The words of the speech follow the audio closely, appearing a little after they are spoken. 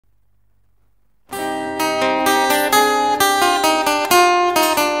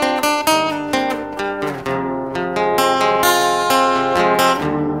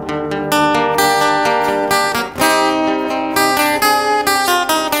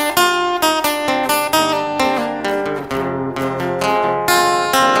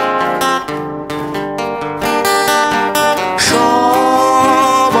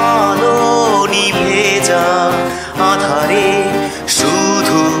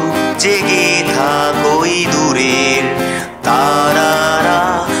জেগে থাকোই দূরের তারারা,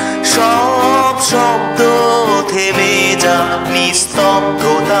 সব শব্দ থেমে যা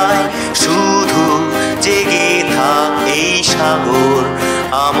নিস্তব্ধতায়, শুধু জেগে থাক এই সাগর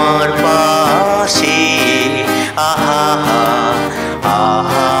আমার পাশে। আহা হা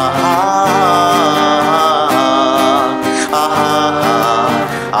আহা হা আহা হা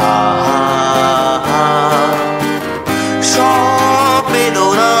আহা হা। সব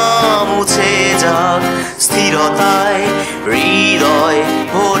বেদনা মুছে যাক স্থিরতায়, হৃদয়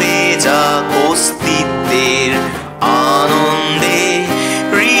ভরে যাক অস্তিত্বের আনন্দে,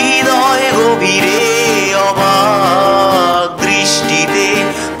 হৃদয় গভীরে অবাক দৃষ্টিতে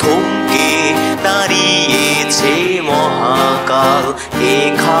থমকে দাঁড়িয়েছে মহাকাল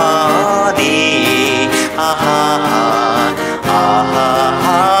এখানে। আহা হা আহা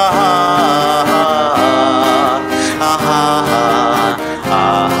হা আহা হা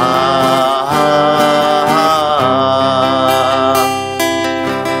আহা হা।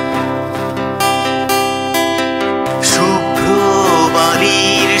 শুভ্র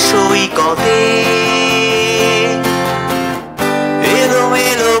বালির সৈকতে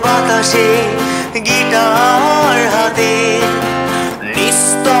এলোমেলো বাতাসে গিটার হাতে,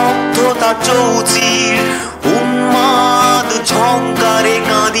 নিস্তব্ধতা চৌচির উন্মাদ ঝংকারে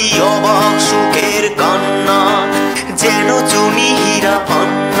কাঁদি অবাক সুখের কান্না, যেন চুনি হীরা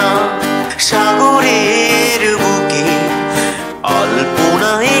পান্না সাগরের বুকে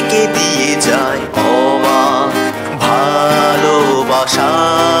আলপনা এঁকে দিয়ে যায় অবাক ভালোবাসা,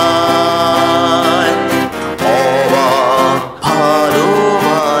 অবাক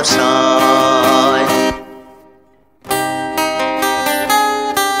ভালোবাসা।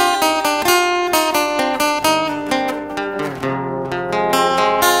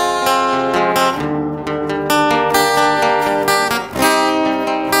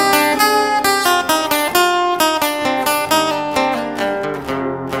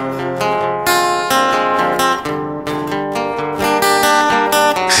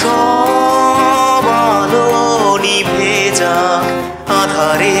 সব আলো নিভে যাক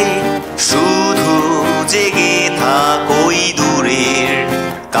আধারে, শুধু জেগে থাকোই দূরের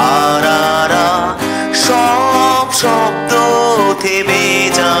তারারা, সব শব্দ থেমে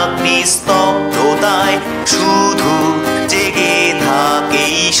যাক নিস্তব্ধতায়, শুধু জেগে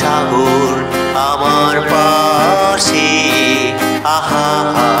থাকেই সাগর আমার পাশে। আহা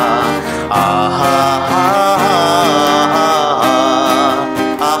হা আহা হা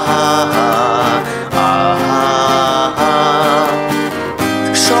আহা হা আহা হা।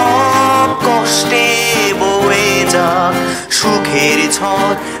 সব কষ্টে বয়ে যাক সুখের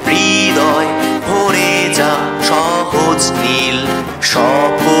ঝড়, হৃদয় ভরে যাক সহজ নীল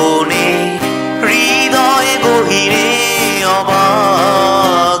স্বপনে, হৃদয় গভীরে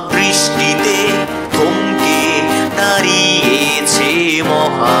অবাক দৃষ্টিতে থমকে দাঁড়িয়েছে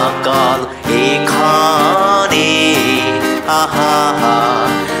মহাকাল এখানে। আহা হা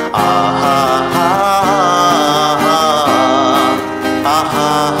আহা হা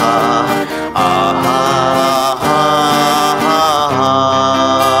আহা হা আহা হা।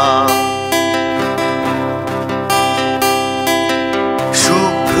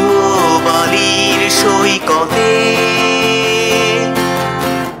 শুভ্র বালির সৈকতে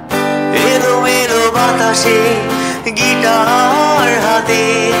এলোমেলো বাতাসে গিটার হাতে,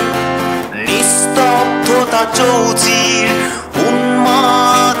 নিস্তব্ধতা চৌচির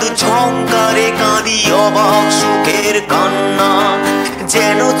উন্মাদ ঝংকারে কাঁদি অবাক সুখের কান্না,